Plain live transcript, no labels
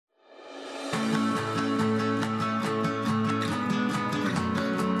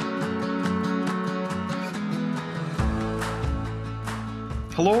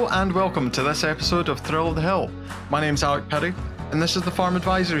Hello and welcome to this episode of Thrill of the Hill. My name's Alec Perry, and this is the Farm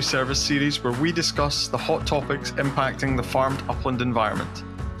Advisory Service series where we discuss the hot topics impacting the farmed upland environment.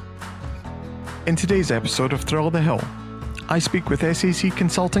 In today's episode of Thrill of the Hill, I speak with SAC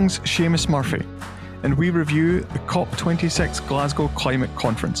Consulting's Seamus Murphy, and we review the COP26 Glasgow Climate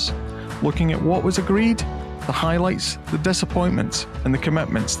Conference, looking at what was agreed, the highlights, the disappointments, and the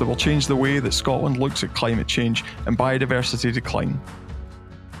commitments that will change the way that Scotland looks at climate change and biodiversity decline.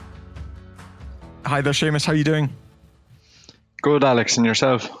 Hi there, Seamus. How are you doing? Good, Alex, and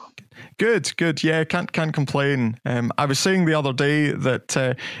yourself? Good. Yeah, can't complain. I was saying the other day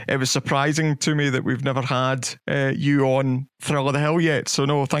that it was surprising to me that we've never had you on Thrill of the Hill yet. So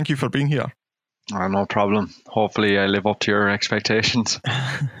no, thank you for being here. No problem. Hopefully I live up to your expectations.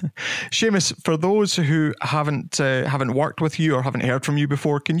 Seamus, for those who haven't worked with you or haven't heard from you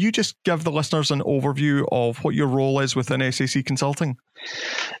before, can you just give the listeners an overview of what your role is within SAC Consulting?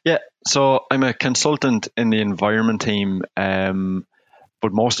 Yeah, so I'm a consultant in the environment team,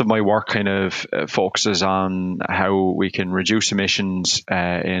 but most of my work kind of focuses on how we can reduce emissions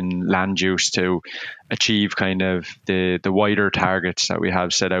in land use to achieve kind of the wider targets that we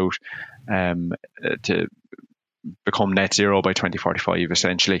have set out to become net zero by 2045,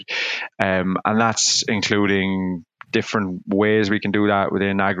 essentially. And that's including different ways we can do that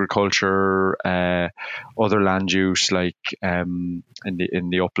within agriculture, other land use, like in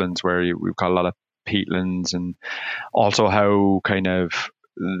the uplands where we've got a lot of peatlands, and also how kind of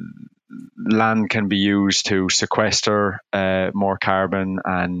land can be used to sequester more carbon,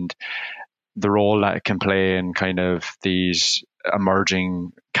 and the role that it can play in kind of these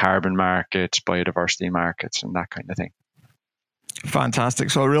emerging carbon markets, biodiversity markets, and that kind of thing.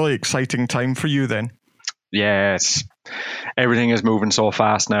 Fantastic. So a really exciting time for you then. Yes, everything is moving so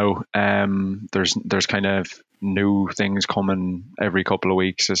fast now. There's kind of new things coming every couple of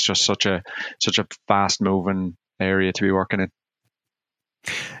weeks. It's just such a fast moving area to be working in.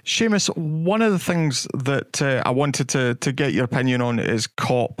 Seamus, one of the things that I wanted to get your opinion on is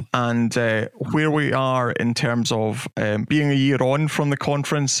COP and where we are in terms of being a year on from the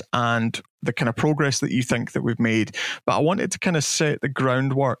conference and the kind of progress that you think that we've made. But I wanted to kind of set the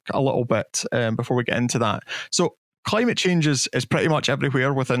groundwork a little bit before we get into that. So climate change is pretty much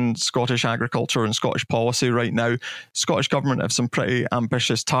everywhere within Scottish agriculture and Scottish policy right now. Scottish Government have some pretty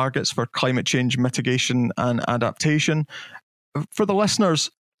ambitious targets for climate change mitigation and adaptation. For the listeners,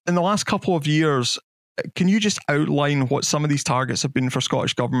 in the last couple of years, can you just outline what some of these targets have been for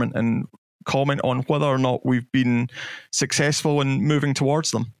Scottish Government and comment on whether or not we've been successful in moving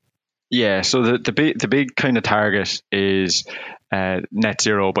towards them? Yeah, so the big kind of target is net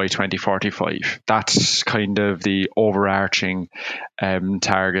zero by 2045. That's kind of the overarching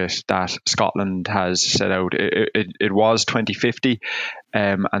target that Scotland has set out. It was 2050,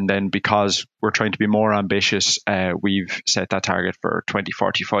 and then because we're trying to be more ambitious, we've set that target for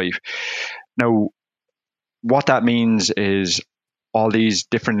 2045. Now, what that means is all these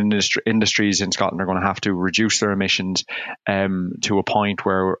different industries in Scotland are going to have to reduce their emissions to a point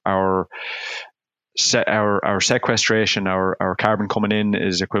where our sequestration, our carbon coming in,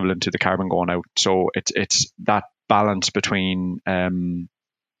 is equivalent to the carbon going out. So it's that balance between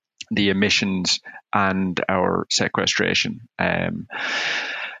the emissions and our sequestration.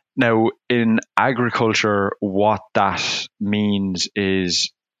 Now, in agriculture, what that means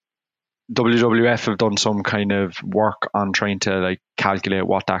is WWF have done some kind of work on trying to calculate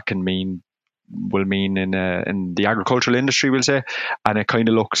what that will mean in the agricultural industry, we'll say, and it kind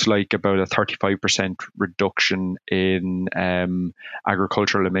of looks like about a 35% reduction in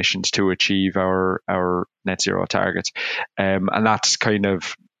agricultural emissions to achieve our net zero targets, and that's kind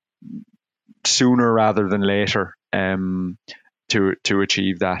of sooner rather than later to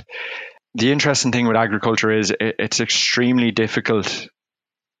achieve that. The interesting thing with agriculture is it's extremely difficult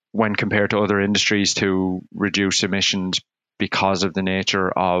when compared to other industries to reduce emissions because of the nature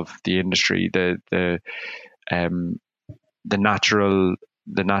of the industry, the natural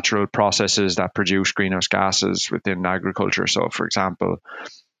processes that produce greenhouse gases within agriculture. So, for example,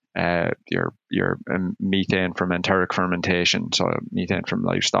 your methane from enteric fermentation, so methane from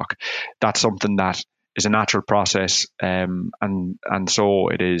livestock, that's something that is a natural process, and so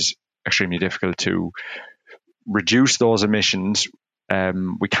it is extremely difficult to reduce those emissions.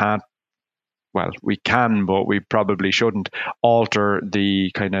 We can, but we probably shouldn't alter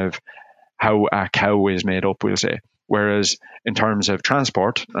the kind of how a cow is made up, we'll say. Whereas in terms of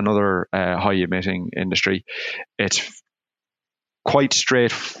transport, another high emitting industry, it's quite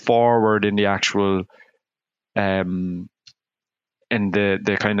straightforward in the actual in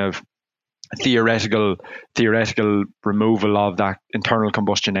the kind of theoretical removal of that internal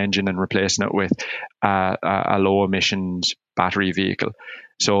combustion engine and replacing it with a low emissions battery vehicle.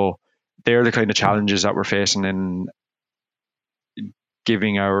 So they're the kind of challenges that we're facing in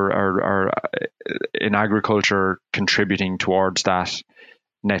giving our in agriculture, contributing towards that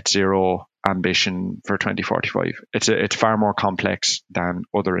net zero ambition for 2045. It's far more complex than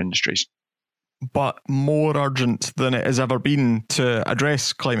other industries, but more urgent than it has ever been to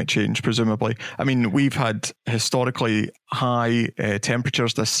address climate change, presumably. I mean, we've had historically high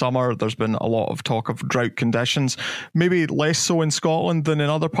temperatures this summer. There's been a lot of talk of drought conditions, maybe less so in Scotland than in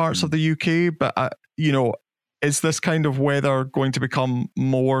other parts of the UK. But, is this kind of weather going to become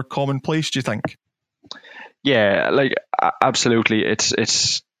more commonplace, do you think? Yeah, like absolutely.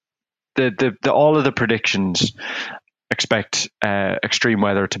 It's the all of the predictions expect extreme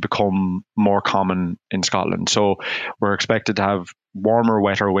weather to become more common in Scotland. So we're expected to have warmer,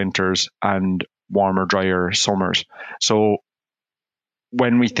 wetter winters and warmer, drier summers. So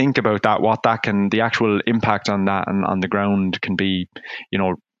when we think about that, the actual impact on that and on the ground can be,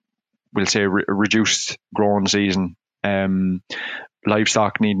 we'll say reduced growing season,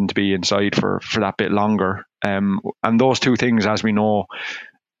 livestock needing to be inside for that bit longer. And those two things, as we know,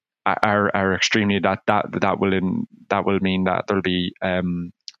 are extremely that will mean that there'll be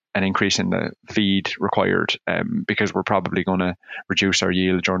an increase in the feed required, because we're probably going to reduce our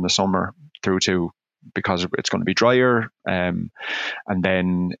yield during the summer because it's going to be drier, and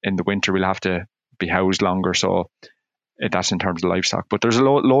then in the winter we'll have to be housed longer. So that's in terms of livestock. But there's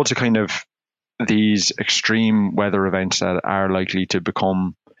loads of kind of these extreme weather events that are likely to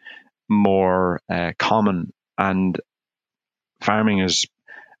become more common, and farming is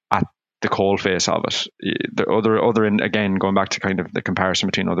at the coalface of it. The other again, going back to kind of the comparison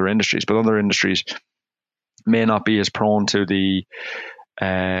between other industries, but other industries may not be as prone to the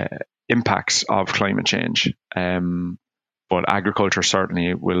impacts of climate change, but agriculture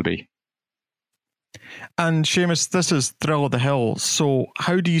certainly will be. And Seamus, this is Thrill of the Hill. So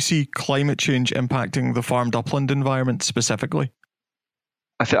how do you see climate change impacting the farmed upland environment specifically?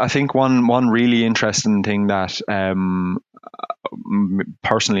 I think one really interesting thing that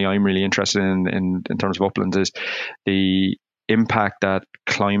personally I'm really interested in terms of uplands is the impact that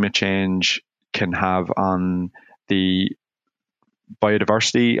climate change can have on the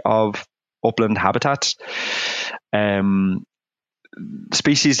biodiversity of upland habitats.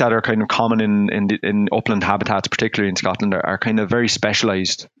 Species that are kind of common in upland habitats, particularly in Scotland, are kind of very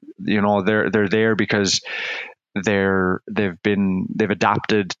specialized. They're there because they've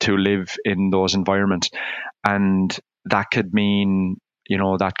adapted to live in those environments, and that could mean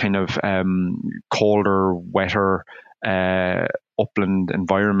that kind of colder, wetter upland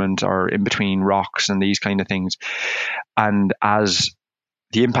environment, or in between rocks and these kind of things. And as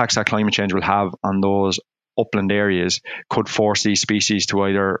the impacts that climate change will have on those upland areas could force these species to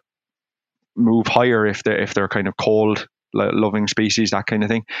either move higher if they're kind of cold loving species, that kind of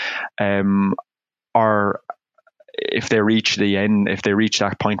thing, or if they reach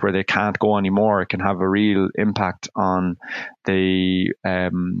that point where they can't go anymore, it can have a real impact on the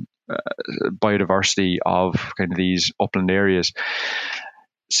biodiversity of kind of these upland areas.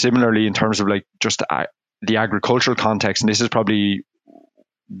 Similarly, in terms of like just the agricultural context, and this is probably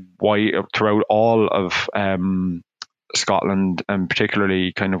why throughout all of Scotland, and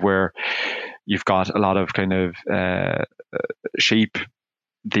particularly kind of where you've got a lot of kind of sheep,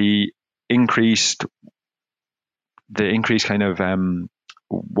 the increased kind of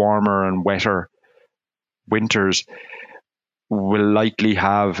warmer and wetter winters will likely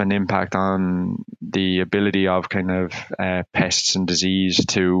have an impact on the ability of kind of pests and disease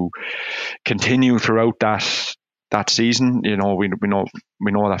to continue throughout that season. We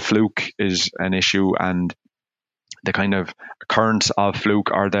know that fluke is an issue, and the kind of occurrence of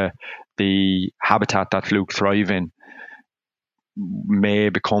fluke, or the habitat that fluke thrive in, may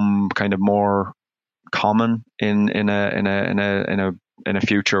become kind of more common in a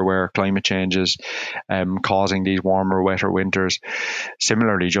future where climate change is causing these warmer, wetter winters.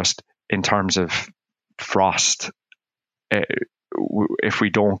 Similarly, just in terms of frost, if we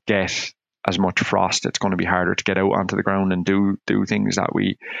don't get as much frost, it's going to be harder to get out onto the ground and do things that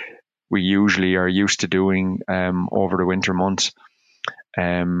we usually are used to doing over the winter months,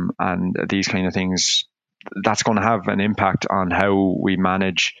 and these kind of things. That's going to have an impact on how we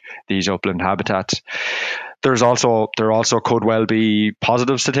manage these upland habitats. There also could well be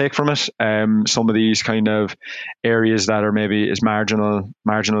positives to take from it. Some of these kind of areas that are maybe is marginal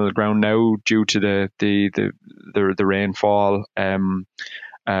ground now due to the rainfall,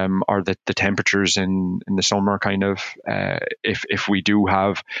 or the temperatures in the summer kind of, if we do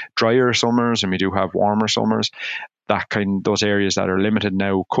have drier summers and we do have warmer summers, those areas that are limited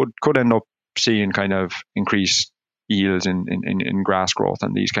now could end up seeing kind of increased yields in grass growth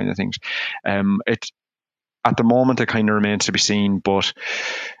and these kind of things. At the moment, it kind of remains to be seen, but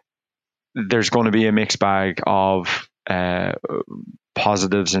there's going to be a mixed bag of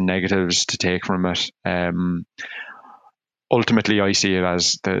positives and negatives to take from it. Ultimately, I see it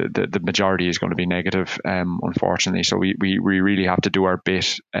as the majority is going to be negative, unfortunately. So we really have to do our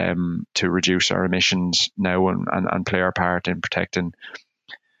bit to reduce our emissions now and play our part in protecting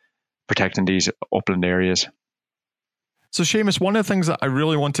these upland areas. So Seamus, one of the things that I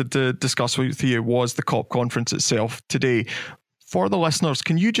really wanted to discuss with you was the COP conference itself today. For the listeners,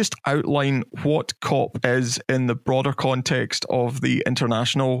 can you just outline what COP is in the broader context of the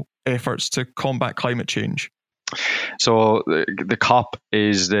international efforts to combat climate change? So the COP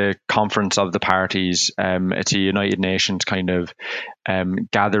is the Conference of the Parties. It's a United Nations kind of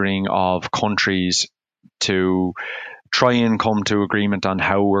gathering of countries to try and come to agreement on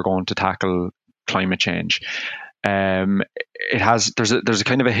how we're going to tackle climate change. There's a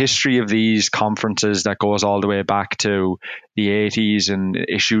kind of a history of these conferences that goes all the way back to the 80s, and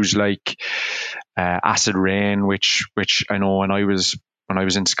issues like acid rain, which I know when I was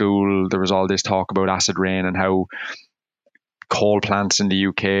in school, there was all this talk about acid rain and how coal plants in the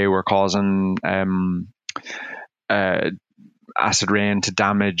UK were causing acid rain to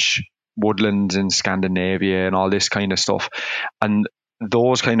damage woodlands in Scandinavia and all this kind of stuff. And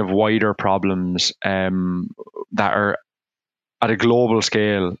those kind of wider problems that are at a global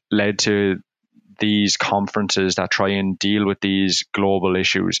scale led to these conferences that try and deal with these global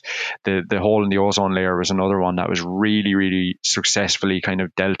issues. The hole in the ozone layer was another one that was really, really successfully kind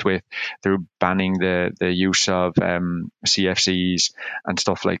of dealt with through banning the use of CFCs and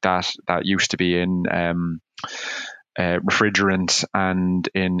stuff like that used to be in refrigerants and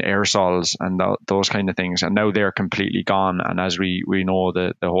in aerosols and those kind of things. And now they're completely gone. And as we know,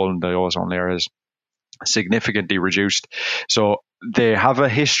 the hole in the ozone layer is significantly reduced. So they have a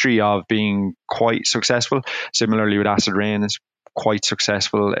history of being quite successful. Similarly with acid rain, is quite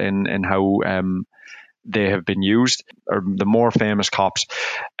successful in how they have been used. Or the more famous COPs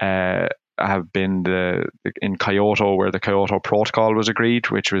have been in Kyoto, where the Kyoto Protocol was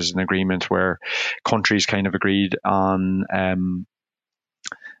agreed, which was an agreement where countries kind of agreed on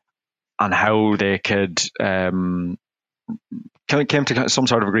how they could came to some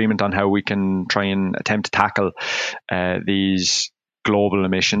sort of agreement on how we can try and attempt to tackle these global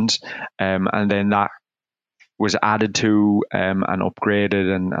emissions, and then that was added to and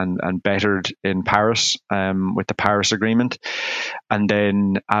upgraded and bettered in Paris with the Paris Agreement. And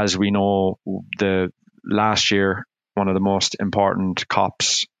then, as we know, the last year, one of the most important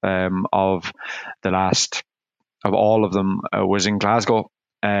COPs of all of them was in Glasgow.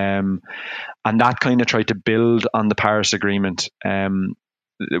 And that kind of tried to build on the Paris Agreement.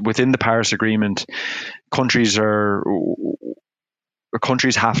 Within the Paris Agreement, countries had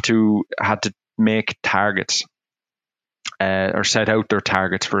to make targets or set out their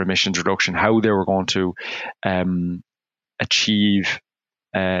targets for emissions reduction, how they were going to achieve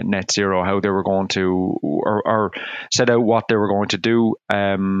net zero, how they were going to or set out what they were going to do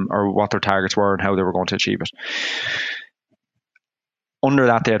or what their targets were and how they were going to achieve it. Under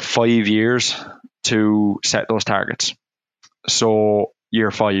that, they had 5 years to set those targets. So year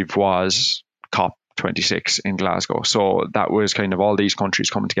 5 was COP26 in Glasgow. So that was kind of all these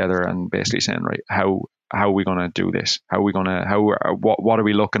countries coming together and basically saying, right, how are we going to do this? What are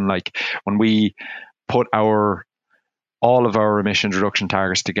we looking like when we put all of our emissions reduction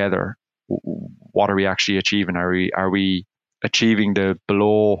targets together? What are we actually achieving? Are we achieving the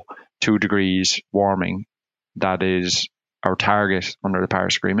below 2 degrees warming that is our target under the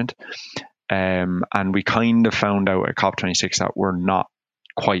Paris Agreement? And we kind of found out at COP26 that we're not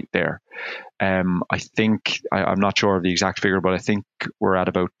quite there. I think, I'm not sure of the exact figure, but I think we're at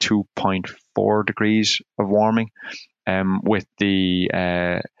about 2.4 degrees of warming with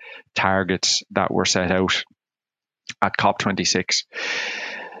the targets that were set out at COP26.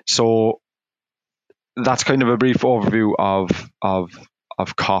 So that's kind of a brief overview of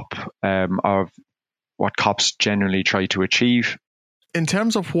COP, of what COPs generally try to achieve. In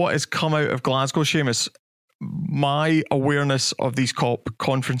terms of what has come out of Glasgow, Seamus, my awareness of these COP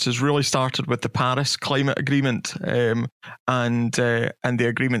conferences really started with the Paris Climate Agreement, and the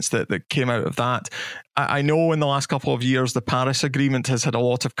agreements that came out of that. I know in the last couple of years the Paris Agreement has had a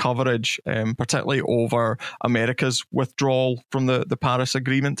lot of coverage, particularly over America's withdrawal from the Paris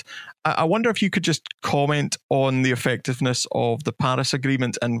Agreement. I wonder if you could just comment on the effectiveness of the Paris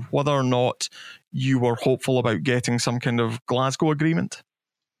Agreement and whether or not you were hopeful about getting some kind of Glasgow Agreement.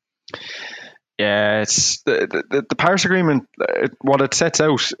 Yeah, it's the Paris Agreement. What it sets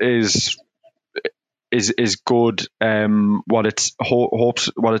out is good. What it hopes,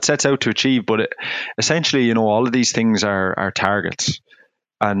 what it sets out to achieve, but essentially, all of these things are targets,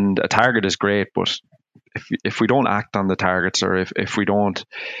 and a target is great, but if we don't act on the targets, or if we don't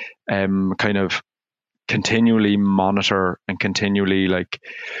kind of continually monitor and continually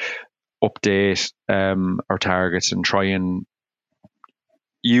update our targets and try and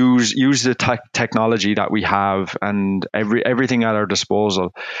use the technology that we have and everything at our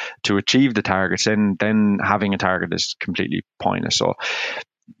disposal to achieve the targets, then having a target is completely pointless. So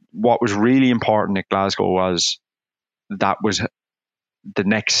what was really important at Glasgow was the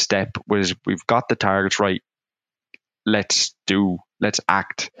next step was, we've got the targets right, let's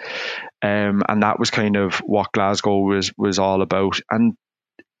act, and that was kind of what Glasgow was all about. And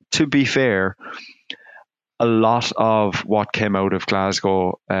to be fair, a lot of what came out of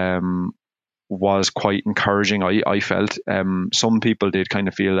Glasgow was quite encouraging. I felt some people did kind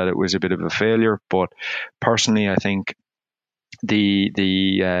of feel that it was a bit of a failure, but personally, I think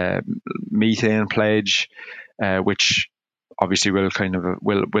the methane pledge, which obviously will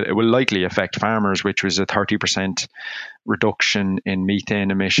likely affect farmers, which was a 30% reduction in methane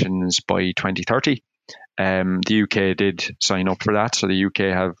emissions by 2030. The UK did sign up for that, so the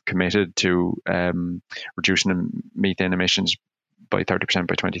UK have committed to reducing methane emissions by 30%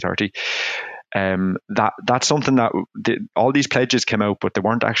 by 2030. That's something that all these pledges came out, but they're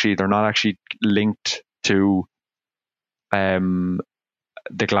not actually linked to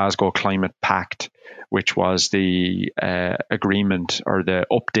the Glasgow Climate Pact, which was the agreement, or the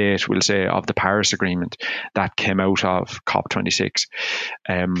update, we'll say, of the Paris Agreement that came out of COP26.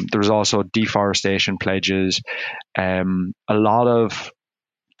 There was also deforestation pledges, a lot of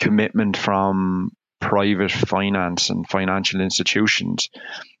commitment from private finance and financial institutions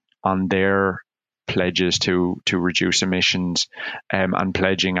on their pledges to reduce emissions, and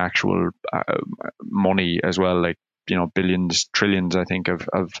pledging actual money as well, billions, trillions, I think,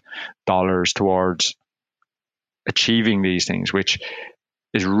 of dollars towards achieving these things, which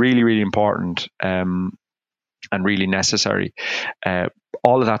is really, really important, and really necessary.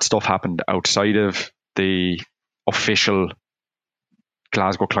 All of that stuff happened outside of the official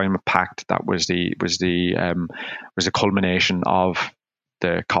Glasgow Climate Pact. That was the culmination of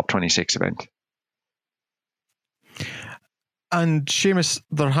the COP26 event. And Seamus,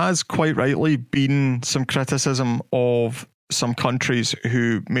 there has quite rightly been some criticism of some countries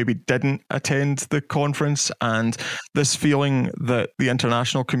who maybe didn't attend the conference, and this feeling that the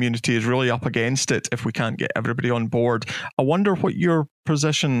international community is really up against it if we can't get everybody on board. I wonder what your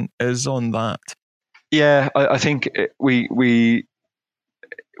position is on that. Yeah, I think we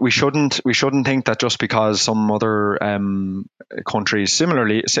shouldn't think that just because some other countries,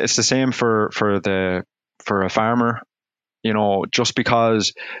 similarly, it's the same for a farmer. Just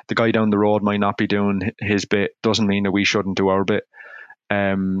because the guy down the road might not be doing his bit doesn't mean that we shouldn't do our bit.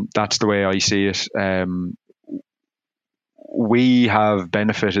 That's the way I see it. We have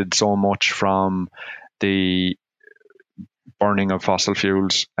benefited so much from the burning of fossil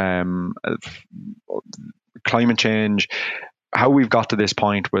fuels, climate change. How we've got to this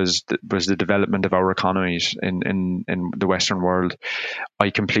point was the development of our economies in the Western world.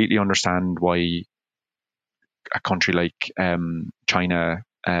 I completely understand why a country like China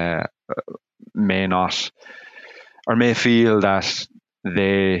may not, or may feel that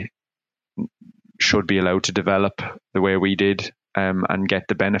they should be allowed to develop the way we did, and get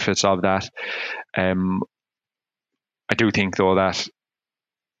the benefits of that. I do think, though, that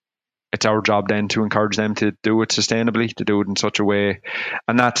it's our job then to encourage them to do it sustainably, to do it in such a way,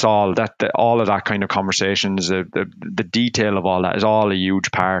 and that's all. All of that kind of conversations, the detail of all that is all a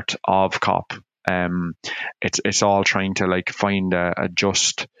huge part of COP. It's all trying to find a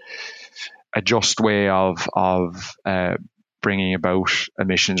just way of bringing about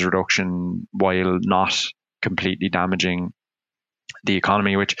emissions reduction while not completely damaging the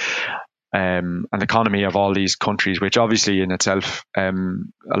economy, and the economy of all these countries, which obviously in itself, a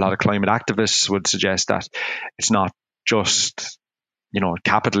lot of climate activists would suggest that it's not just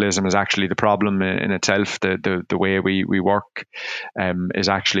capitalism is actually the problem in itself. The way we work is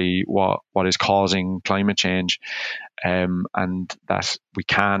actually what is causing climate change, and that we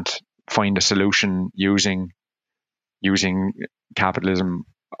can't find a solution using capitalism.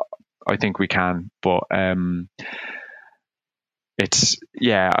 I think we can, but it's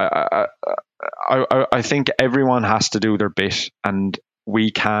I think everyone has to do their bit, and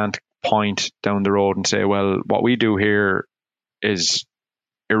we can't point down the road and say, well, what we do here is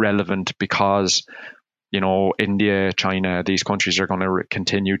irrelevant because India, China, these countries are going to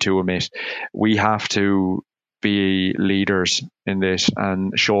continue to emit. We have to be leaders in this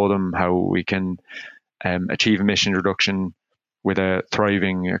and show them how we can achieve emission reduction with a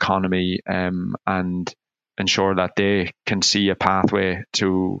thriving economy, and ensure that they can see a pathway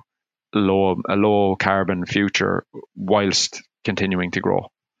to a low carbon future whilst continuing to grow.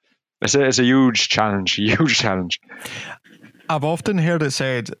 It's a huge challenge, huge challenge. I've often heard it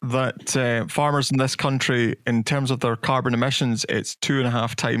said that farmers in this country, in terms of their carbon emissions, it's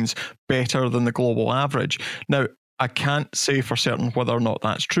 2.5 times better than the global average. Now, I can't say for certain whether or not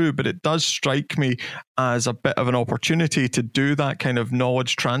that's true, but it does strike me as a bit of an opportunity to do that kind of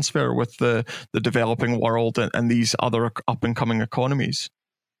knowledge transfer with the developing world and these other up and coming economies.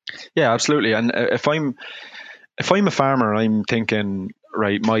 Yeah, absolutely. And if I'm a farmer, I'm thinking,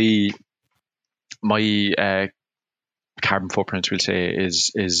 right, my carbon footprint, we'll say,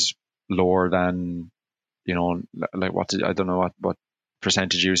 is lower than, like I don't know what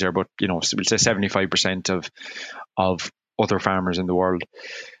percentage use there, but we'll say 75% of other farmers in the world.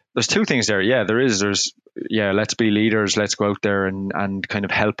 There's two things there. Yeah, there's let's be leaders. Let's go out there and kind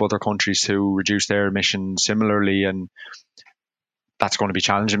of help other countries to reduce their emissions similarly. And that's going to be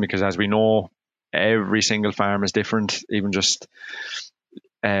challenging because, as we know, every single farm is different, even just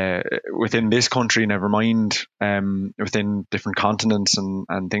within this country, never mind within different continents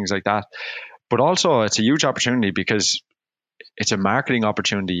and things like that. But also, it's a huge opportunity because it's a marketing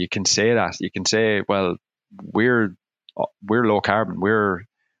opportunity. You can say that. You can say, well, we're low carbon.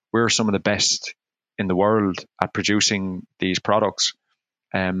 We're some of the best in the world at producing these products,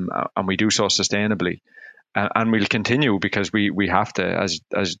 and we do so sustainably. And we'll continue because we have to,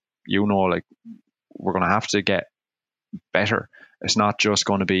 as you know, like, we're going to have to get better. It's not just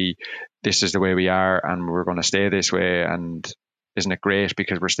going to be, this is the way we are and we're going to stay this way, and isn't it great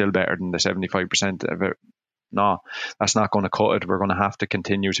because we're still better than the 75% of it. No, that's not going to cut it. We're going to have to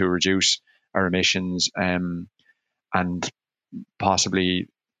continue to reduce our emissions, and possibly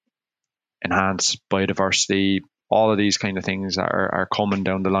enhance biodiversity. All of these kind of things are coming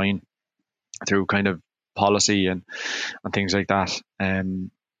down the line through kind of policy and things like that.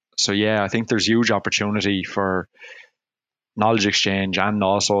 So yeah, I think there's huge opportunity for knowledge exchange and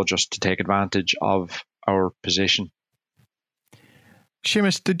also just to take advantage of our position.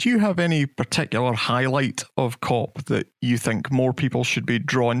 Seamus, did you have any particular highlight of COP that you think more people should be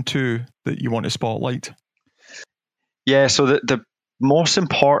drawn to, that you want to spotlight? Yeah, so the most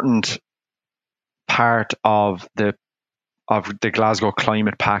important part of the Glasgow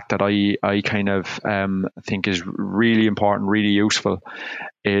Climate Pact that I kind of think is really important, really useful,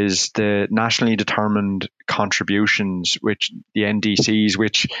 is the nationally determined contributions, which the NDCs,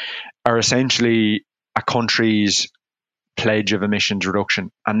 which are essentially a country's pledge of emissions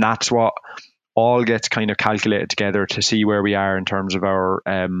reduction. And that's what all gets kind of calculated together to see where we are in terms of our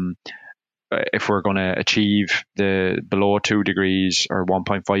if we're going to achieve the below 2 degrees or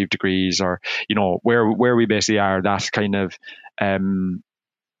 1.5 degrees, or where we basically are. That kind of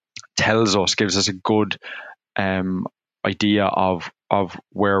gives us a good idea of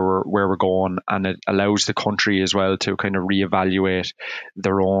where we're going, and it allows the country as well to kind of reevaluate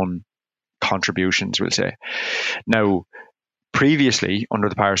their own contributions, we'll say. Now, previously under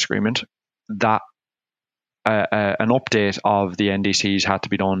the Paris Agreement, that an update of the NDCs had to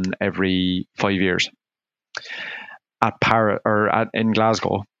be done every 5 years. In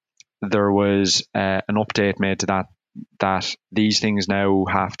Glasgow, there was an update made to that these things now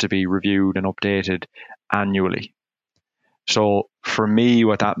have to be reviewed and updated annually. So for me,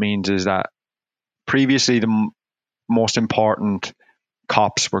 what that means is that previously the most important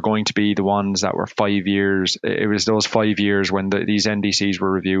COPs were going to be the ones that were 5 years. It was those 5 years when these NDCs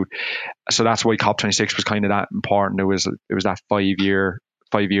were reviewed. So that's why COP26 was kind of that important. It was that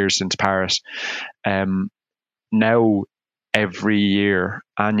 5 years since Paris. Now, every year,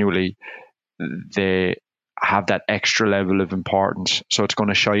 annually, they have that extra level of importance. So it's going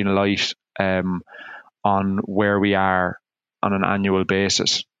to shine a light on where we are on an annual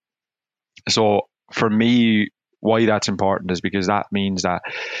basis. So for me, why that's important is because that means that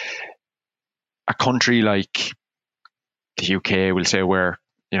a country like the UK, we'll say, where,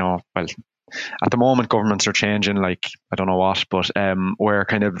 well, at the moment governments are changing like I don't know what, but where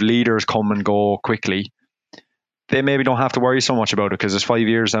kind of leaders come and go quickly, they maybe don't have to worry so much about it because it's 5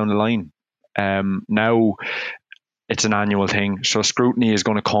 years down the line. Now it's an annual thing, so scrutiny is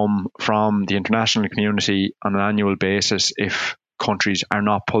going to come from the international community on an annual basis if countries are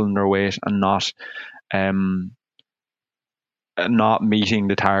not pulling their weight and not meeting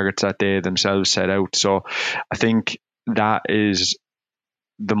the targets that they themselves set out. So I think that is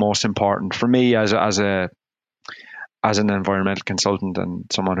the most important for me as an environmental consultant and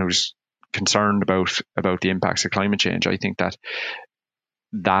someone who's concerned about the impacts of climate change. I think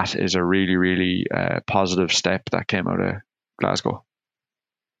that is a really, really positive step that came out of Glasgow.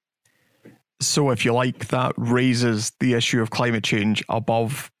 So, if you like, that raises the issue of climate change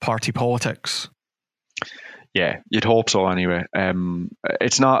above party politics. Yeah, you'd hope so anyway.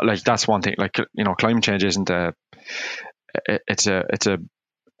 It's not like that's one thing. Like, climate change isn't it's a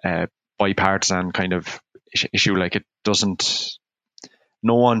bipartisan kind of issue. Like, it doesn't.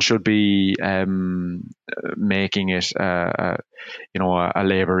 No one should be making it a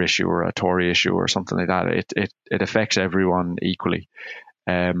Labour issue or a Tory issue or something like that. It affects everyone equally.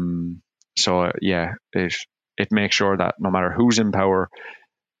 So yeah, it makes sure that no matter who's in power,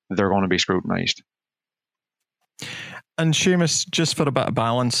 they're going to be scrutinised. And Seamus, just for a bit of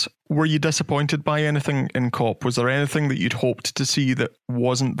balance, were you disappointed by anything in COP? Was there anything that you'd hoped to see that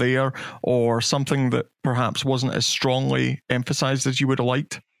wasn't there, or something that perhaps wasn't as strongly emphasised as you would have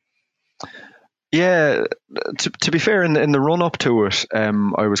liked? Yeah, to be fair, in the run up to it,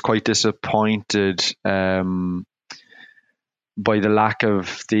 I was quite disappointed by the lack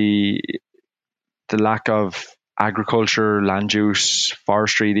of agriculture, land use,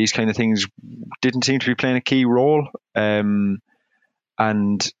 forestry. These kind of things didn't seem to be playing a key role. And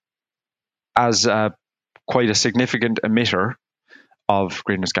as quite a significant emitter of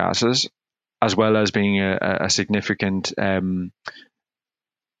greenhouse gases, as well as being a significant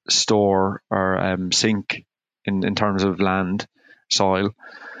store or sink in terms of land, soil,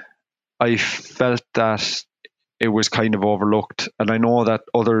 I felt that it was kind of overlooked. And I know that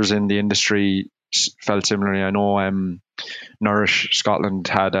others in the industry felt similarly. I know Nourish Scotland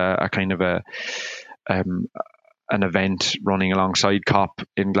had a kind of an event running alongside COP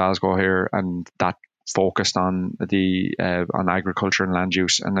in Glasgow here, and that focused on on agriculture and land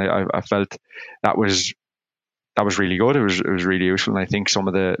use, and I felt that was really good. It was really useful, and I think some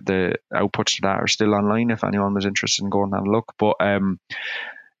of the outputs to that are still online if anyone was interested in going and have a look. But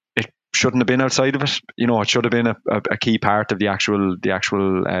it shouldn't have been outside of it. It should have been a key part of the actual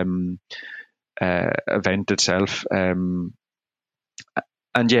event itself.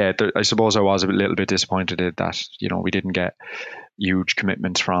 And yeah, I suppose I was a little bit disappointed that we didn't get huge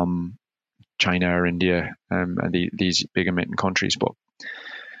commitments from China or India and these big emitting countries, but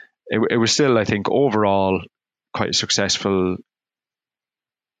it was still, I think, overall quite a successful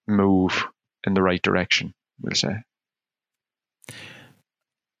move in the right direction, we'll say.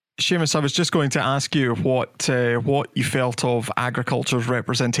 Seamus, I was just going to ask you what you felt of agriculture's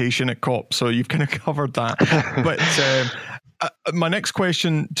representation at COP, so you've kind of covered that. But my next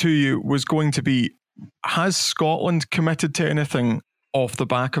question to you was going to be, has Scotland committed to anything off the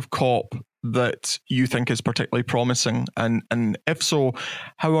back of COP that you think is particularly promising? And if so,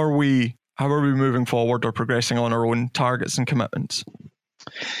 how are we moving forward or progressing on our own targets and commitments?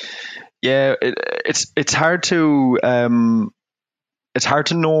 Yeah, it's hard to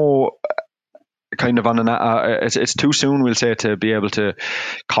know kind of on it's too soon, we'll say, to be able to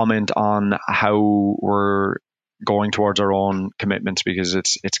comment on how we're going towards our own commitments, because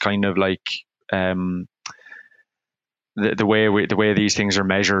it's kind of like the way these things are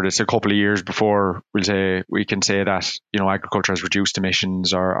measured. It's a couple of years before we can say that agriculture has reduced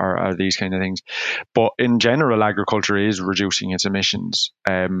emissions or these kind of things. But in general, agriculture is reducing its emissions.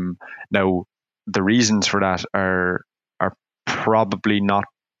 Now the reasons for that are probably not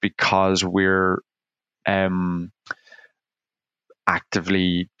because we're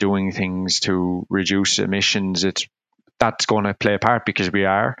actively doing things to reduce emissions. That's going to play a part because we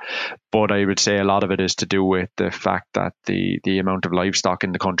are, but I would say a lot of it is to do with the fact that the amount of livestock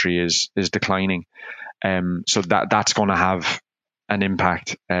in the country is declining. So that's going to have an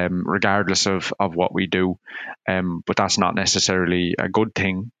impact regardless of what we do. But that's not necessarily a good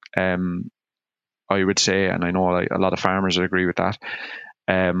thing, I would say, and I know a lot of farmers would agree with that.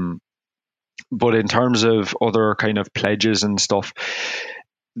 But in terms of other kind of pledges and stuff,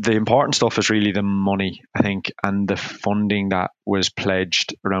 the important stuff is really the money, I think, and the funding that was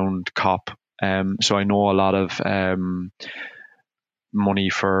pledged around COP. So I know a lot of money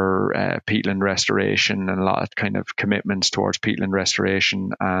for peatland restoration and a lot of kind of commitments towards peatland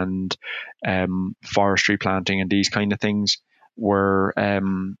restoration and forestry planting and these kind of things were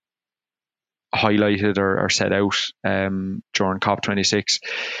highlighted or set out during COP26.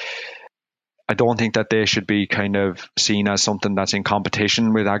 I don't think that they should be kind of seen as something that's in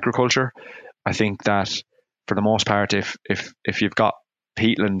competition with agriculture. I think that for the most part, if you've got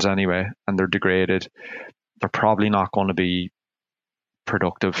peatlands anyway and they're degraded, they're probably not going to be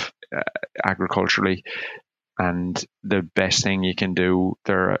productive agriculturally. And the best thing you can do,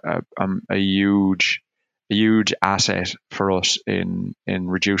 they're a huge asset for us in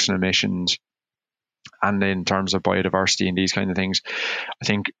reducing emissions and in terms of biodiversity and these kind of things. I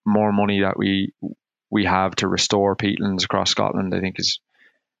think more money that we have to restore peatlands across Scotland, I think is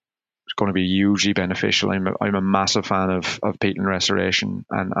going to be hugely beneficial. I'm a massive fan of peatland restoration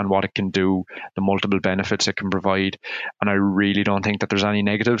and what it can do, the multiple benefits it can provide, and I really don't think that there's any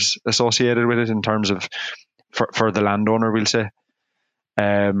negatives associated with it in terms of for the landowner, we'll say.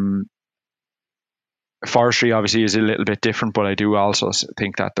 Forestry obviously is a little bit different, but I do also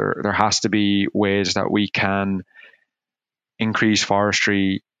think that there has to be ways that we can increase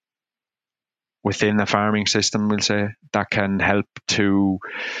forestry within the farming system, we'll say, that can help to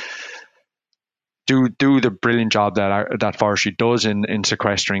do the brilliant job that forestry does in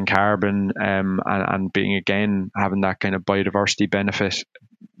sequestering carbon and being, again, having that kind of biodiversity benefit,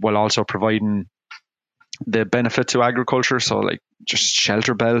 while also providing the benefit to agriculture. So like just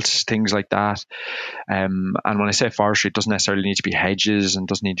shelter belts, things like that. And when I say forestry, it doesn't necessarily need to be hedges and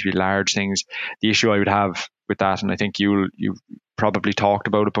doesn't need to be large things. The issue I would have with that, and I think you've probably talked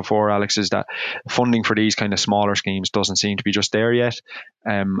about it before, Alex, is that funding for these kind of smaller schemes doesn't seem to be just there yet.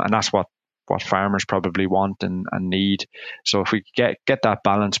 And that's what farmers probably want and need. So if we get that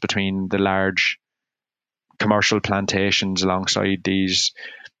balance between the large commercial plantations alongside these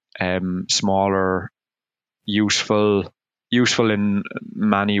smaller, useful in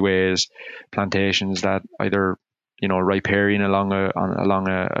many ways plantations that either riparian along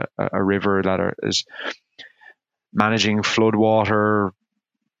a river that is managing flood water,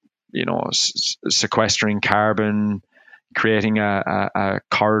 sequestering carbon, creating a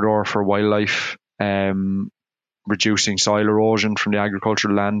corridor for wildlife, reducing soil erosion from the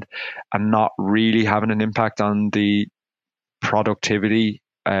agricultural land, and not really having an impact on the productivity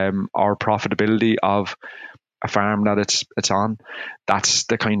or profitability of a farm that it's on. That's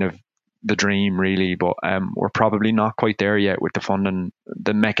the kind of the dream, really, but we're probably not quite there yet with the funding,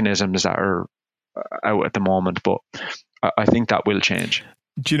 the mechanisms that are out at the moment, but I think that will change.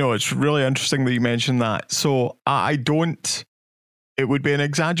 Do you know, it's really interesting that you mentioned that. So I don't, it would be an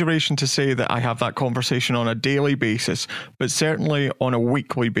exaggeration to say that I have that conversation on a daily basis, but certainly on a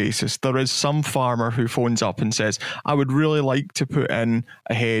weekly basis. There is some farmer who phones up and says, I would really like to put in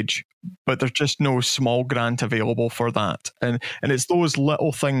a hedge, but there's just no small grant available for that. And it's those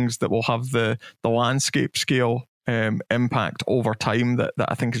little things that will have the landscape scale impact over time that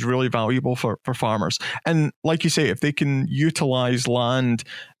I think is really valuable for farmers. And like you say, if they can utilize land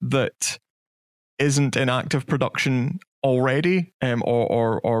that isn't in active production already,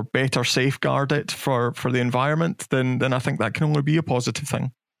 or better safeguard it for the environment, then I think that can only be a positive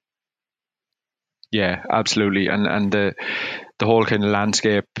thing. Yeah, absolutely. And the whole kind of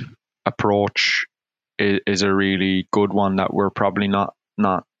landscape approach is a really good one that we're probably not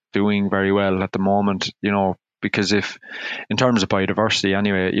doing very well at the moment, because if in terms of biodiversity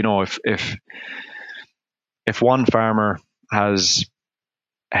anyway, if one farmer has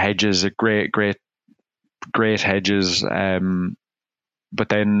hedges, great hedges, but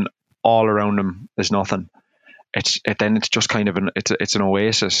then all around them is nothing, it's just kind of it's an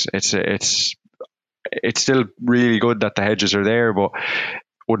oasis. It's still really good that the hedges are there, but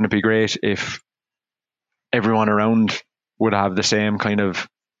wouldn't it be great if everyone around would have the same kind of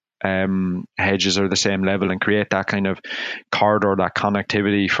hedges or the same level, and create that kind of corridor, that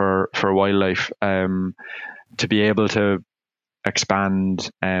connectivity for wildlife to be able to expand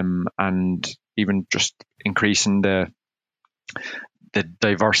and even just increasing the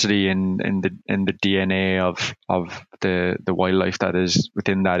diversity in the DNA of the wildlife that is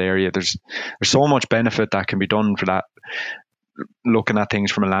within that area. There's so much benefit that can be done for that, looking at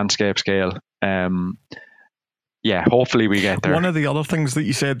things from a landscape scale. Yeah, hopefully we get there. One of the other things that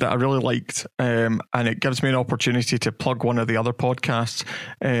you said that I really liked, and it gives me an opportunity to plug one of the other podcasts,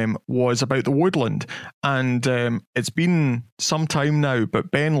 was about the woodland. And it's been some time now, but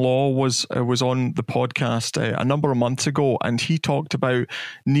Ben Law was on the podcast a number of months ago, and he talked about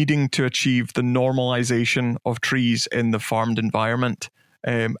needing to achieve the normalization of trees in the farmed environment.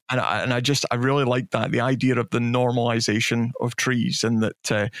 I really like that, the idea of the normalization of trees, and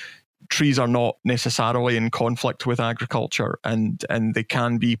that trees are not necessarily in conflict with agriculture, and they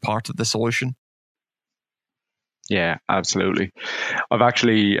can be part of the solution. Yeah, absolutely. I've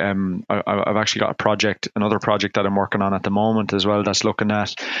actually got another project that I'm working on at the moment as well, that's looking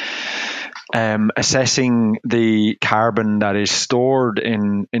at assessing the carbon that is stored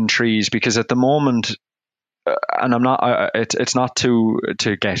in trees, because at the moment, and it's not to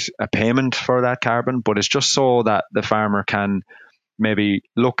get a payment for that carbon, but it's just so that the farmer can maybe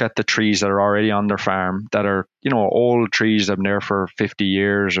look at the trees that are already on their farm, that are, old trees that have been there for 50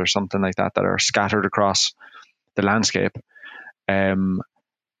 years or something like that are scattered across the landscape, and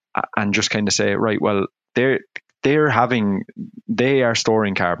just kind of say, right, well, they are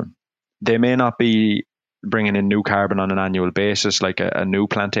storing carbon. They may not be bringing in new carbon on an annual basis like a new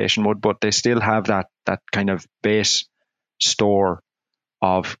plantation would, but they still have that kind of base store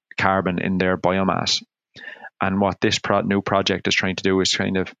of carbon in their biomass. And what this new project is trying to do is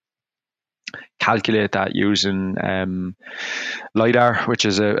kind of calculate that using LiDAR, which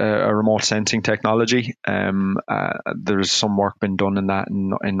is a remote sensing technology. There's some work been done in that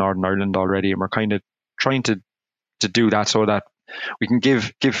in Northern Ireland already, and we're kind of trying to do that so that we can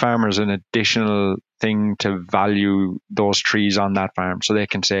give farmers an additional thing to value those trees on that farm, so they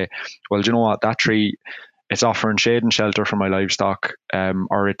can say, well, do you know what, that tree, it's offering shade and shelter for my livestock,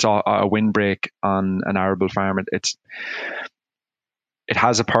 or it's a windbreak on an arable farm. It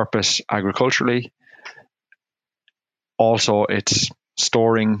has a purpose agriculturally. Also, it's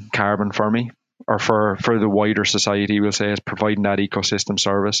storing carbon for me, or for the wider society, we'll say. It's providing that ecosystem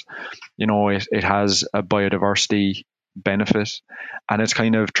service. It has a biodiversity benefit, and it's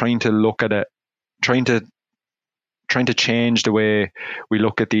kind of trying to look at it, trying to change the way we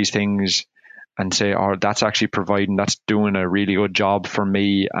look at these things and say, oh, that's doing a really good job for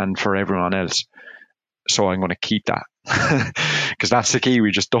me and for everyone else, so I'm going to keep that. Because that's the key. We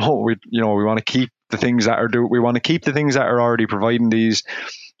just don't. We want to keep the things that are already providing these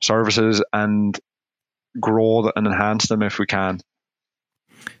services, and grow and enhance them if we can.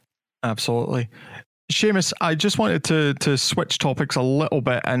 Absolutely. Seamus, I just wanted to switch topics a little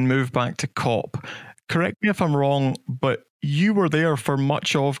bit and move back to COP. Correct me if I'm wrong, but you were there for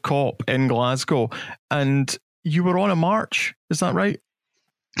much of COP in Glasgow, and you were on a march. Is that right?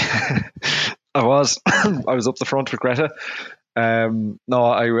 I was. I was up the front with Greta. No,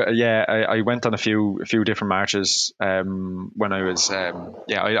 I went on a few different marches. When I was,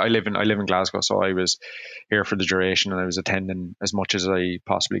 I live in Glasgow, so I was here for the duration, and I was attending as much as I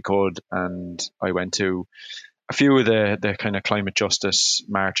possibly could. And I went to a few of the kind of climate justice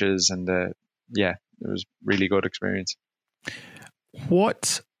marches, and it was really good experience.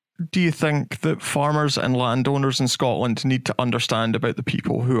 What do you think that farmers and landowners in Scotland need to understand about the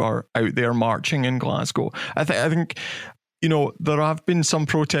people who are out there marching in Glasgow? I think there have been some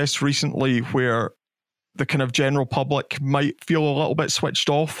protests recently where the kind of general public might feel a little bit switched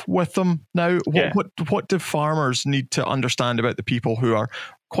off with them now. Yeah. What do farmers need to understand about the people who are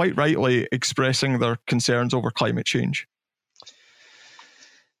quite rightly expressing their concerns over climate change?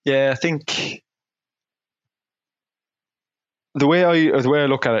 Yeah, I think the way I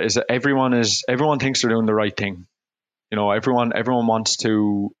look at it is that everyone thinks they're doing the right thing. Everyone wants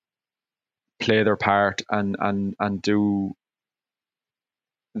to play their part and do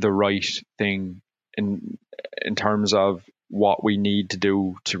the right thing in terms of what we need to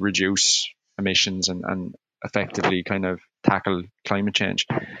do to reduce emissions and effectively kind of tackle climate change.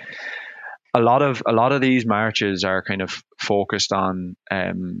 A lot of these marches are kind of focused on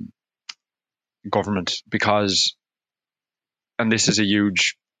government, because, and this is a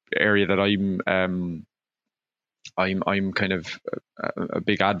huge area that I'm kind of a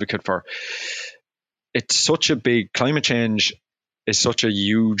big advocate for. It's such a big, climate change is such a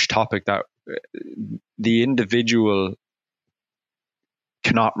huge topic that the individual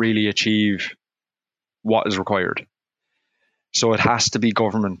cannot really achieve what is required. So it has to be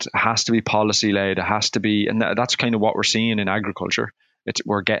government, it has to be policy led, it has to be, and that's kind of what we're seeing in agriculture.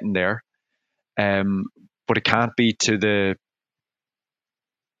 We're getting there, but it can't be to the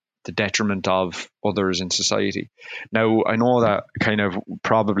detriment of others in society. Now, I know that kind of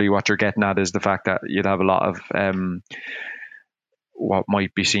probably what you're getting at is the fact that you'd have a lot of what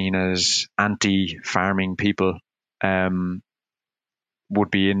might be seen as anti-farming people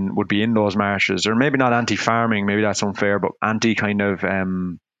would be in those marches, or maybe not anti-farming, maybe that's unfair, but anti kind of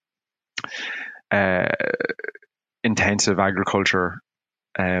intensive agriculture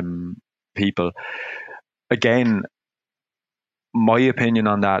people. Again, my opinion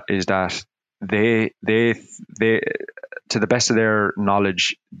on that is that they to the best of their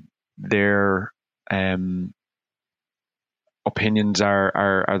knowledge, their opinions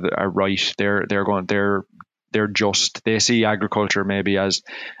are right. They're just, they see agriculture maybe as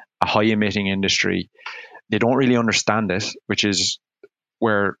a high emitting industry. They don't really understand it, which is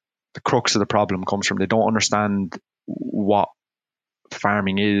where the crux of the problem comes from. They don't understand what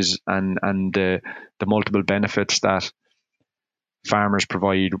farming is and the multiple benefits that farmers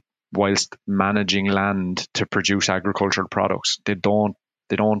provide whilst managing land to produce agricultural products. They don't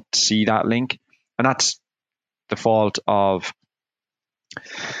see that link, and that's the fault of,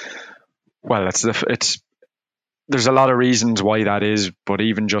 well, there's a lot of reasons why that is, but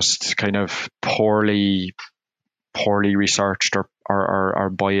even just kind of poorly researched or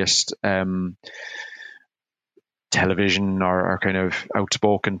biased television or kind of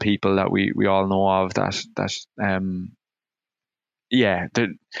outspoken people that we all know of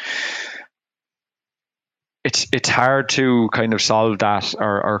it's hard to kind of solve that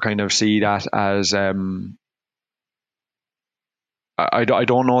or kind of see that as I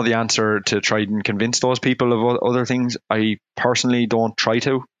don't know the answer to try and convince those people of other things. I personally don't try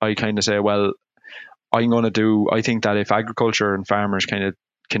to. I kind of say, well, I think that if agriculture and farmers kind of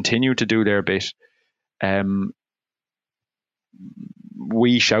continue to do their bit,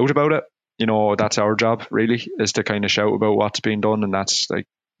 we shout about it. That's our job, really, is to kind of shout about what's being done, and that's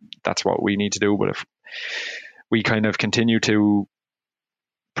what we need to do. But if we kind of continue to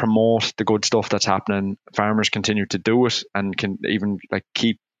promote the good stuff that's happening, farmers continue to do it and can even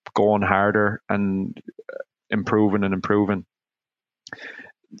keep going harder and improving.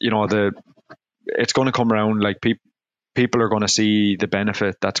 It's going to come around. People are going to see the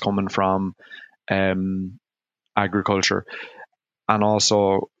benefit that's coming from agriculture, and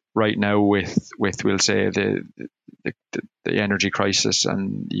also right now with we'll say the energy crisis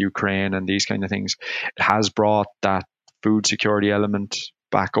and Ukraine and these kind of things, it has brought that food security element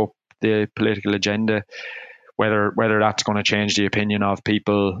back up the political agenda. Whether that's going to change the opinion of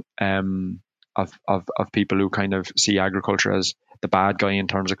people, of people who kind of see agriculture as the bad guy in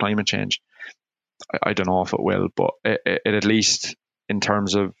terms of climate change, I don't know if it will, but it at least in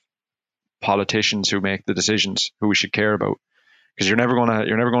terms of politicians who make the decisions, who we should care about, because you're never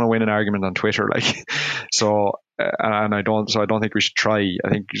gonna win an argument on Twitter, so. And I don't think we should try. I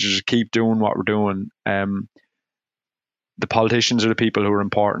think we should just keep doing what we're doing. The politicians are the people who are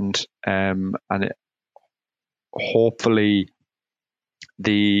important, and hopefully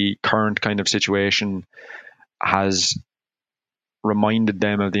the current kind of situation has reminded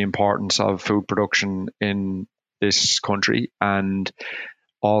them of the importance of food production in this country. And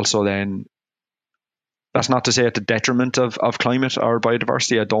also then, that's not to say at the detriment of climate or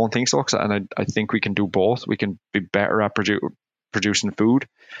biodiversity. I don't think so. And I think we can do both. We can be better at producing food.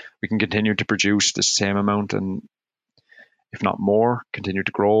 We can continue to produce the same amount and, if not more, continue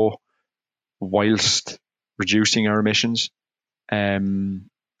to grow whilst reducing our emissions. I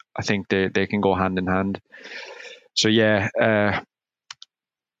think they can go hand in hand. So yeah,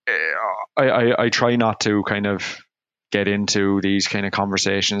 I try not to kind of get into these kind of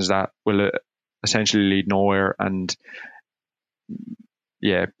conversations that will essentially lead nowhere. And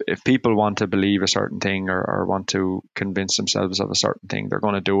yeah, if people want to believe a certain thing or want to convince themselves of a certain thing, they're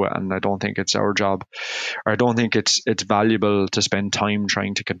going to do it. And I don't think it's our job, or I don't think it's valuable to spend time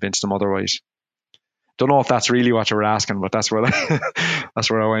trying to convince them otherwise. Don't know if that's really what you were asking, but that's where that's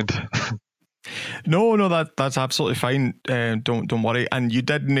where I went. No, that's absolutely fine. Don't worry. And you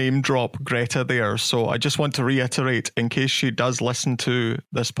did name drop Greta there, so I just want to reiterate, in case she does listen to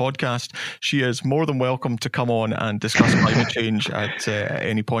this podcast, she is more than welcome to come on and discuss climate change at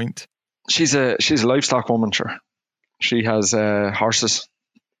any point. She's a livestock woman, sure. She has horses.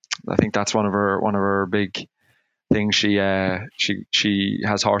 I think that's one of her big things. She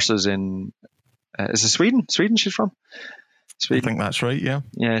has horses in. Is it Sweden? Sweden she's from? Sweden. I think that's right, yeah.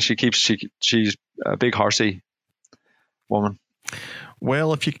 Yeah, she's a big horsey woman.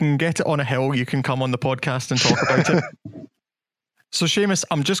 Well, if you can get it on a hill, you can come on the podcast and talk about it. So Seamus,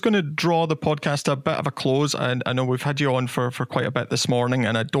 I'm just going to draw the podcast a bit of a close. And I know we've had you on for quite a bit this morning,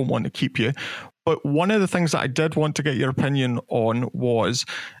 and I don't want to keep you. But one of the things that I did want to get your opinion on was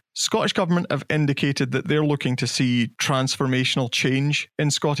Scottish Government have indicated that they're looking to see transformational change in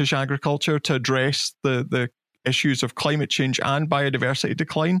Scottish agriculture to address the issues of climate change and biodiversity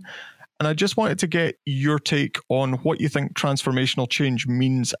decline. And I just wanted to get your take on what you think transformational change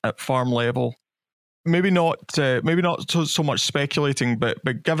means at farm level. Maybe not so much speculating, but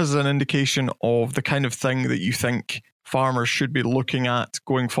give us an indication of the kind of thing that you think farmers should be looking at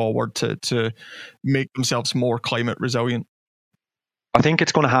going forward to make themselves more climate resilient. I think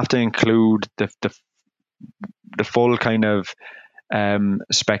it's going to have to include the the full kind of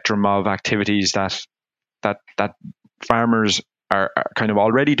spectrum of activities that farmers are kind of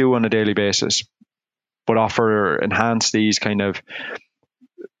already do on a daily basis, but enhance these kind of,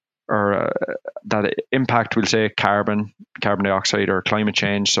 or that impact, we'll say carbon dioxide or climate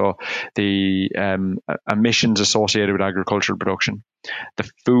change. So the emissions associated with agricultural production, the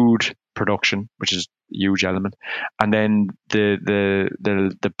food production, which is a huge element, and then the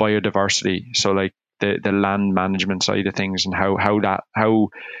biodiversity. So like the land management side of things, and how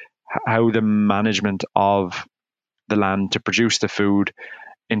the management of the land to produce the food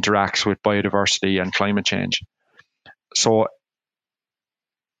interacts with biodiversity and climate change. So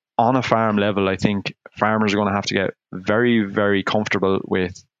on a farm level, I think farmers are going to have to get very, very comfortable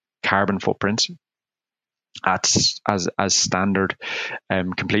with carbon footprints as standard.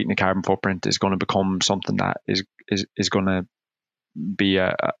 Completing a carbon footprint is going to become something that is going to be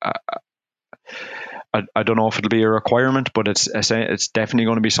I don't know if it'll be a requirement, but it's definitely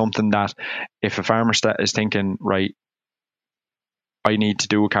going to be something that if a farmer is thinking, right, I need to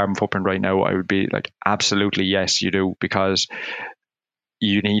do a carbon footprint right now, I would be like, absolutely yes, you do, because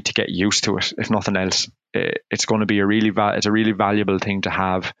you need to get used to it. If nothing else, it's going to be it's a really valuable thing to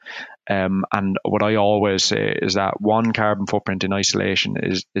have. And what I always say is that one carbon footprint in isolation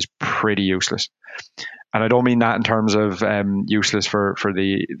is pretty useless. And I don't mean that in terms of useless for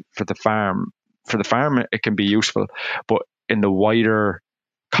the farm. For the farm, it can be useful, but in the wider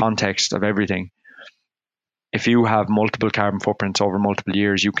context of everything, if you have multiple carbon footprints over multiple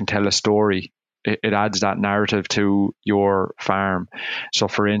years, you can tell a story. It adds that narrative to your farm. So,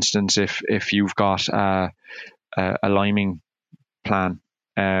 for instance, if you've got a liming plan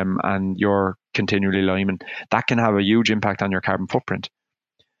and you're continually liming, that can have a huge impact on your carbon footprint.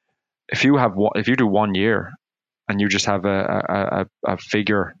 If you do 1 year and you just have a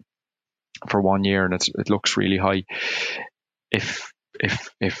figure for 1 year and it looks really high, if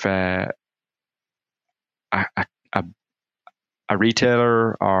a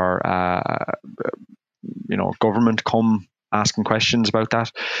retailer or government come asking questions about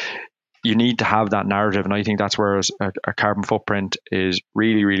that, you need to have that narrative. And I think that's where a carbon footprint is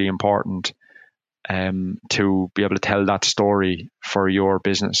really, really important to be able to tell that story for your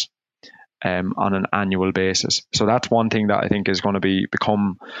business on an annual basis. So that's one thing that I think is going to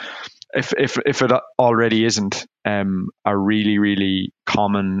become, if it already isn't, a really, really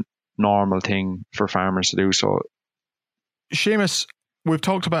common, normal thing for farmers to do. So, Seamus, we've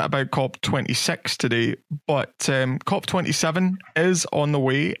talked about COP26 today, but COP27 is on the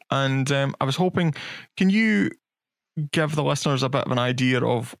way, and I was hoping, can you give the listeners a bit of an idea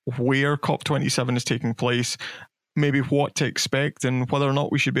of where COP27 is taking place, maybe what to expect, and whether or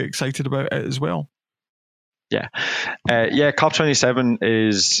not we should be excited about it as well? Yeah, COP27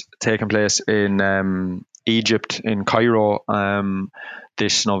 is taking place in Egypt, in Cairo,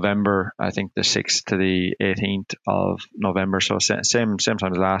 this November. I think the 6th to the 18th of November. So same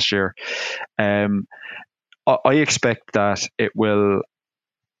time as last year. I expect that it will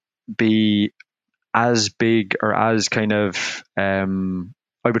be as big or as kind of, I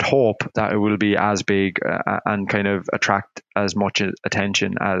would hope that it will be as big and kind of attract as much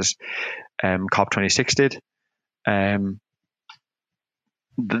attention as COP26 did.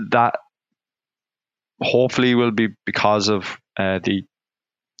 That hopefully will be because of the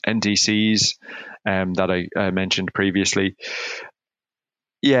NDCs that I mentioned previously.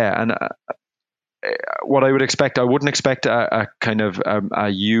 Yeah, and what I would expect, I wouldn't expect a kind of a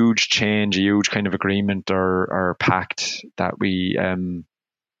huge change, a huge kind of agreement or pact that we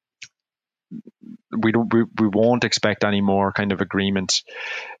won't expect any more kind of agreements.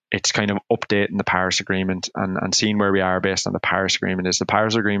 It's kind of updating the Paris Agreement and seeing where we are based on the Paris Agreement. The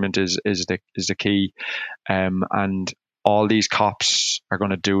Paris Agreement is the key, and all these COPs are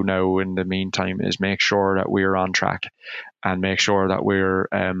going to do now in the meantime is make sure that we're on track and make sure that we're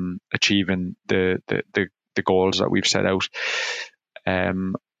achieving the goals that we've set out.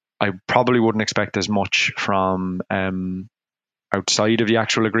 I probably wouldn't expect as much from outside of the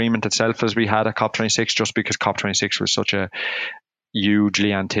actual agreement itself as we had at COP26, just because COP26 was such a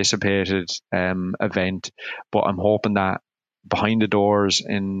hugely anticipated event. But I'm hoping that behind the doors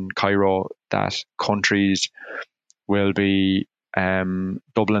in Cairo, that countries will be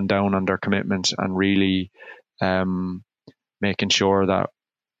doubling down on their commitments and really making sure that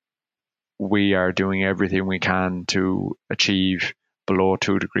we are doing everything we can to achieve below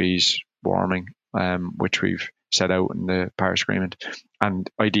 2 degrees warming, which we've set out in the Paris Agreement, and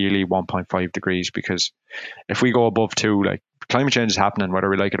ideally 1.5 degrees, because if we go above 2, like, climate change is happening whether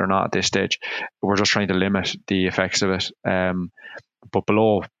we like it or not at this stage. We're just trying to limit the effects of it, but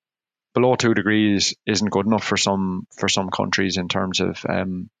below below 2 degrees isn't good enough for some countries in terms of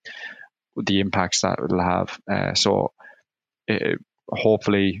the impacts that it'll have. So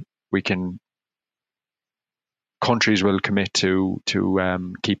hopefully countries will commit to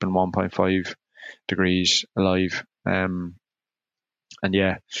keeping 1.5 degrees alive. And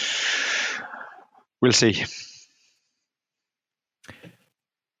yeah, we'll see.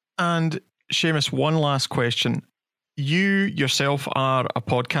 And Seamus, one last question. You yourself are a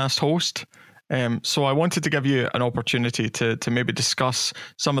podcast host. So I wanted to give you an opportunity to maybe discuss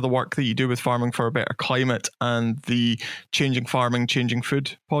some of the work that you do with Farming for a Better Climate and the Changing Farming, Changing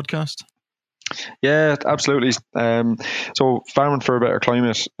Food podcast. Yeah, absolutely. So Farming for a Better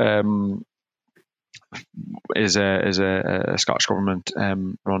Climate is a Scottish government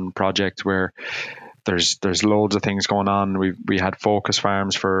run project where there's loads of things going on. We had focus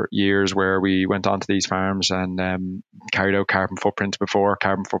farms for years where we went onto these farms and carried out carbon footprints before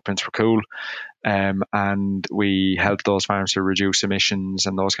carbon footprints were cool. And we helped those farms to reduce emissions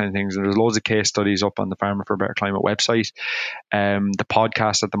and those kind of things. And there's loads of case studies up on the Farming for a Better Climate website. The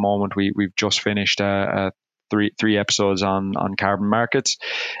podcast at the moment, we've just finished three episodes on carbon markets,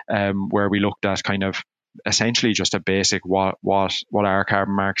 where we looked at kind of essentially just a basic what are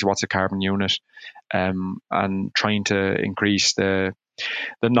carbon markets, what's a carbon unit, and trying to increase the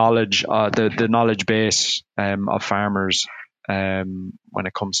knowledge the knowledge base of farmers when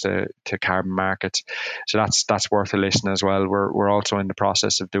it comes to carbon markets. So that's worth a listen as well. We're also in the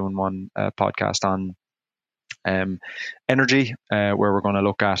process of doing one podcast on energy, where we're going to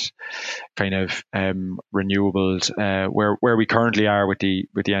look at kind of renewables, where we currently are with the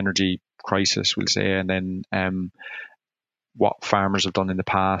energy crisis, we'll say, and then what farmers have done in the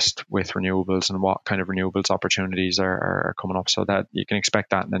past with renewables and what kind of renewables opportunities are coming up. So that you can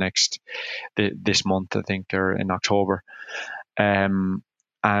expect that in this month, I think, or in October. And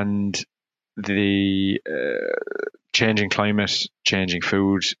the Changing Climate, Changing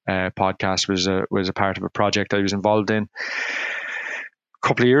Food podcast was a part of a project I was involved in a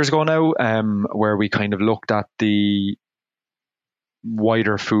couple of years ago now, where we kind of looked at the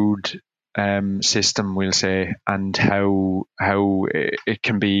wider food system, we'll say, and how it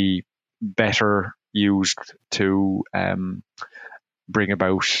can be better used to bring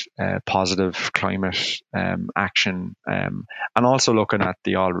about positive climate action, and also looking at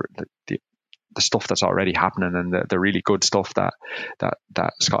the stuff that's already happening and the really good stuff that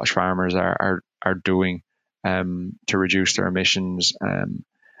Scottish farmers are doing to reduce their emissions, and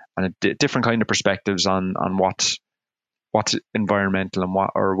different kind of perspectives on what's environmental and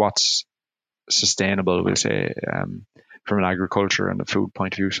what's sustainable, we'll say, from an agriculture and a food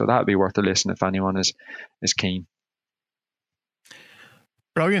point of view. So that'd be worth a listen if anyone is keen.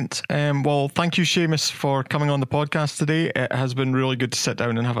 Brilliant. Well, thank you, Seamus, for coming on the podcast today. It has been really good to sit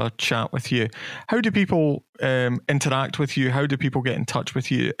down and have a chat with you. How do people interact with you? How do people get in touch with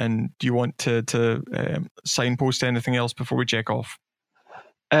you? And do you want to signpost anything else before we check off?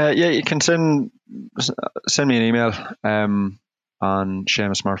 Yeah, you can send me an email on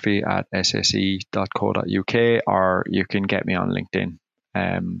seamusmurphy@sse.co.uk, or you can get me on LinkedIn,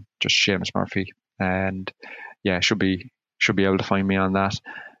 just Seamus Murphy, and yeah, should be able to find me on that.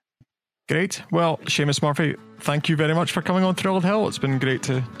 Great. Well, Seamus Murphy, thank you very much for coming on Thrilled Hill. It's been great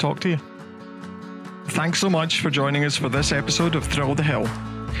to talk to you. Thanks so much for joining us for this episode of Thrilled Hill.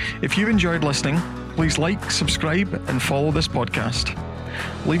 If you enjoyed listening, please like, subscribe, and follow this podcast.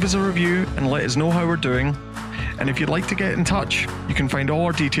 Leave us a review and let us know how we're doing. And if you'd like to get in touch, you can find all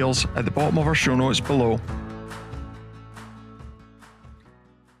our details at the bottom of our show notes below.